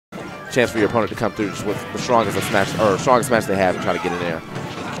chance for your opponent to come through just with the strongest smash they have and try to get in there.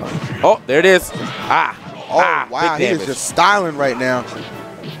 Oh, there it is. Ah. Oh, wow. He is just styling right now.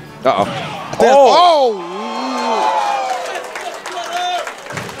 Uh-oh. Oh!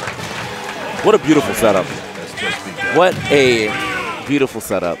 What a beautiful setup. What a beautiful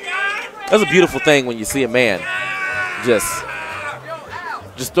setup. That's a beautiful thing when you see a man just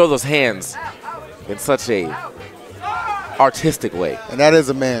throw those hands in such a artistic way. And that is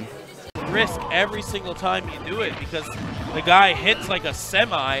a man. Risk every single time you do it because the guy hits like a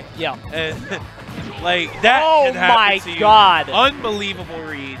semi. Yeah. And like that. Oh my God. Unbelievable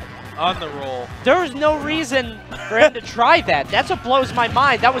read on the roll. There was no reason for him to try that. That's what blows my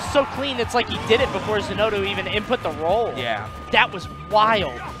mind. That was so clean. It's like he did it before Zenoto even input the roll. Yeah. That was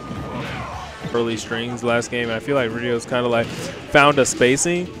wild. Early strings last game, and I feel like Rio's kind of like found a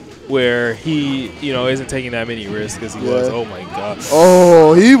spacing where he, isn't taking that many risks as he was. Oh my God.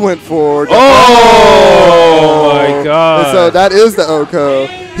 Oh, he went for it. Oh my God. And so that is the Oko.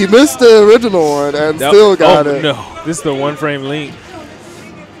 He missed the original one and still got it. No, this is the one frame link.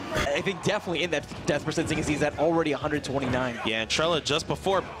 I think definitely in that death percent, you can see that already 129. Yeah, and Trela just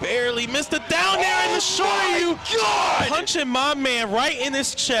before barely missed it down there in the short. You punching my man right in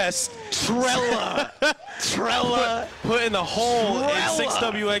his chest. Trela. Trela. Putting a hole in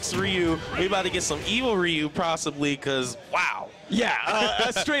 6WX Ryu. We about to get some evil Ryu possibly because, wow. Yeah,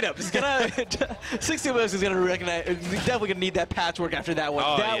 straight up. 6WX is going to recognize, definitely going to need that patchwork after that one.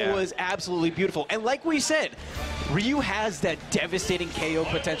 Oh, that was absolutely beautiful. And like we said, Ryu has that devastating KO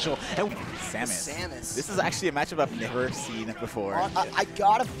potential. And Samus. This is actually a matchup I've never seen before. I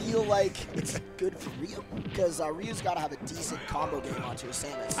gotta feel like it's good for Ryu because Ryu's gotta have a decent combo game onto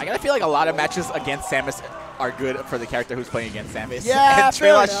Samus. I gotta feel like a lot of matches against Samus are good for the character who's playing against Samus. Yeah, and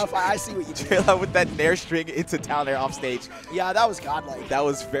fair enough. I see what you mean. Trela with that nair string into down air off stage. Yeah, that was godlike. That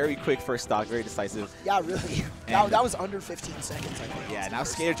was very quick first stock, very decisive. Yeah, really. That was under 15 seconds, I think. Yeah, now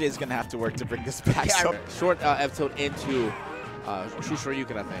Skater J is gonna have to work to bring this back. Yeah, short episode into True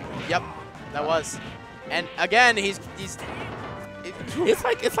Shoryuken, I think. Yep, that was. And again, it's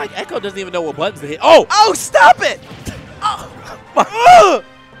like Echo doesn't even know what buttons to hit. Oh! Oh, stop it! Oh.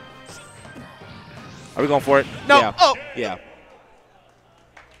 Are we going for it? No. Yeah. Oh. Yeah.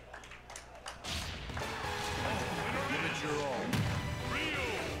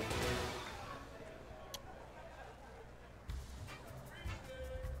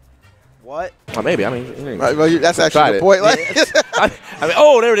 What? Oh, maybe. I mean, that's actually the point. Like, I mean,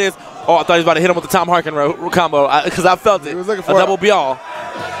 oh, there it is. Oh, I thought he was about to hit him with the Tom Harkin combo because I felt it. He was looking for a double BL.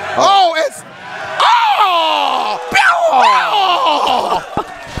 Oh, it's. Oh!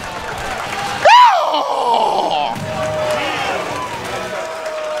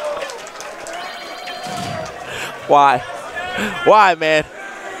 Why? Why, man?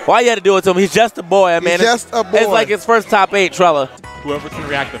 Why you had to do it to him? He's just a boy, man. He's just a boy. It's like his first top 8, Trela. Whoever can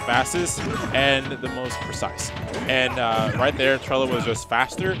react the fastest and the most precise. And right there, Trela was just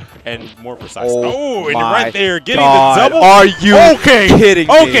faster and more precise. Oh, and right there, getting God. the double. Are you kidding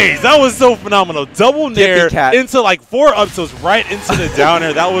me? Okay, that was so phenomenal. Double nair into like 4 up tilts right into the down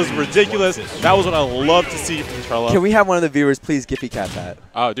air. That was ridiculous. That was what I love to see from Trela. Can we have one of the viewers please Giffy Cat that?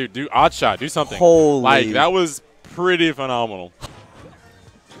 Oh, dude, do odd shot. Do something. Holy. Like, that was pretty phenomenal.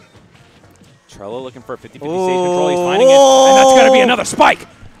 Trela looking for a 50-50 stage control. He's finding it. And that's going to be another spike.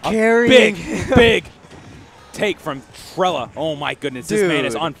 Big take from Trela. Oh, my goodness. This man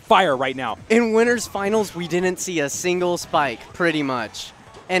is on fire right now. In Winners Finals, we didn't see a single spike, pretty much.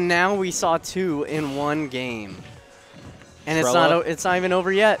 And now we saw 2 in 1 game. And it's not even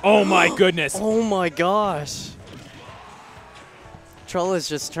over yet. Oh, my goodness. Oh, my gosh. Trela's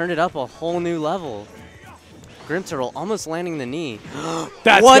just turned it up a whole new level. Grim Turtle almost landing the knee.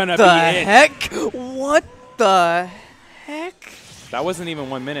 That's what gonna be the it. heck? What the heck? That wasn't even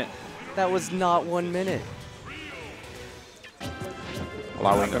 1 minute. That was not 1 minute.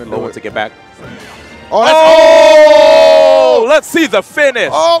 Allowing no one to get back. Oh, let's see the finish.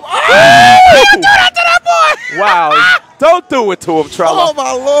 Oh, do that to that boy. Wow. Don't do it to him, Trela. Oh,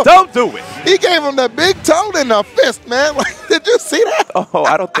 my Lord. Don't do it. He gave him the big toe in the fist, man. Like, did you see that? Oh,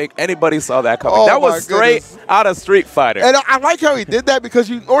 I don't think anybody saw that coming. Oh, that was straight out of Street Fighter. And I like how he did that because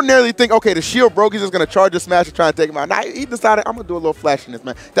you ordinarily think, okay, the shield broke. He's just going to charge the smash and try and take him out. Now he decided, I'm going to do a little flashiness,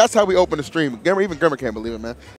 man. That's how we open the stream. Even Grimmer can't believe it, man.